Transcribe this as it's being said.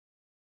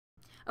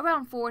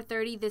Around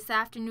 4:30 this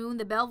afternoon,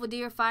 the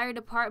Belvedere Fire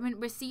Department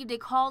received a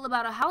call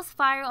about a house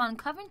fire on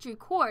Coventry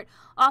Court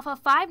off of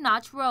 5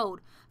 Notch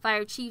Road.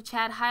 Fire Chief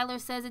Chad Heiler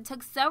says it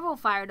took several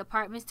fire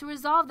departments to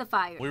resolve the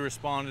fire. We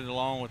responded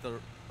along with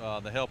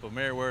the help of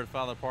Meriwether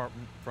Fire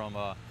Department from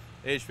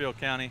Edgefield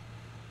County,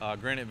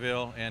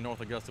 Graniteville, and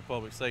North Augusta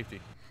Public Safety.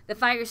 The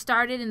fire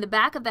started in the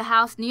back of the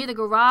house near the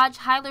garage.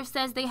 Heiler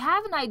says they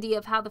have an idea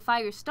of how the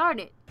fire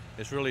started.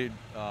 It's really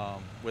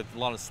with a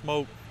lot of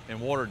smoke and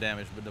water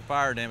damage, but the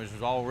fire damage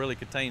was all really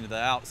contained to the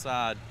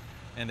outside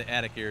and the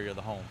attic area of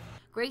the home.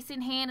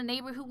 Grayson Hand, a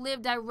neighbor who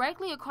lived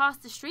directly across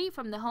the street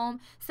from the home,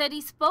 said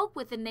he spoke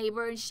with the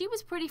neighbor and she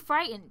was pretty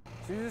frightened.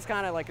 She was just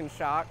kind of like in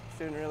shock.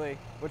 She didn't really,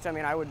 which I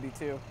mean I would be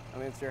too. I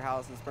mean it's your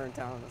house, it's burnt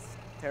down, it's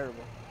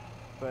terrible.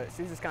 But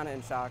she was just kind of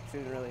in shock. She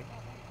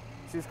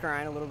was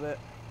crying a little bit.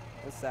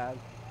 It was sad.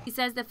 He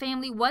says the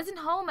family wasn't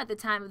home at the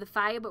time of the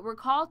fire but were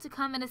called to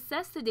come and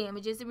assess the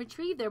damages and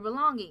retrieve their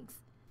belongings.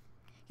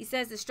 He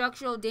says the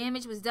structural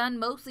damage was done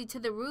mostly to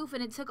the roof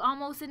and it took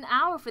almost an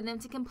hour for them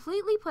to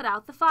completely put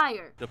out the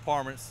fire.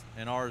 Departments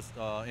and ours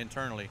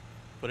internally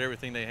put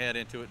everything they had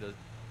into it to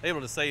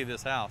able to save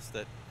this house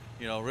that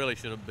really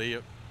should be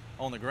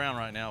on the ground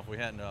right now if we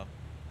hadn't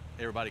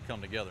everybody come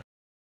together.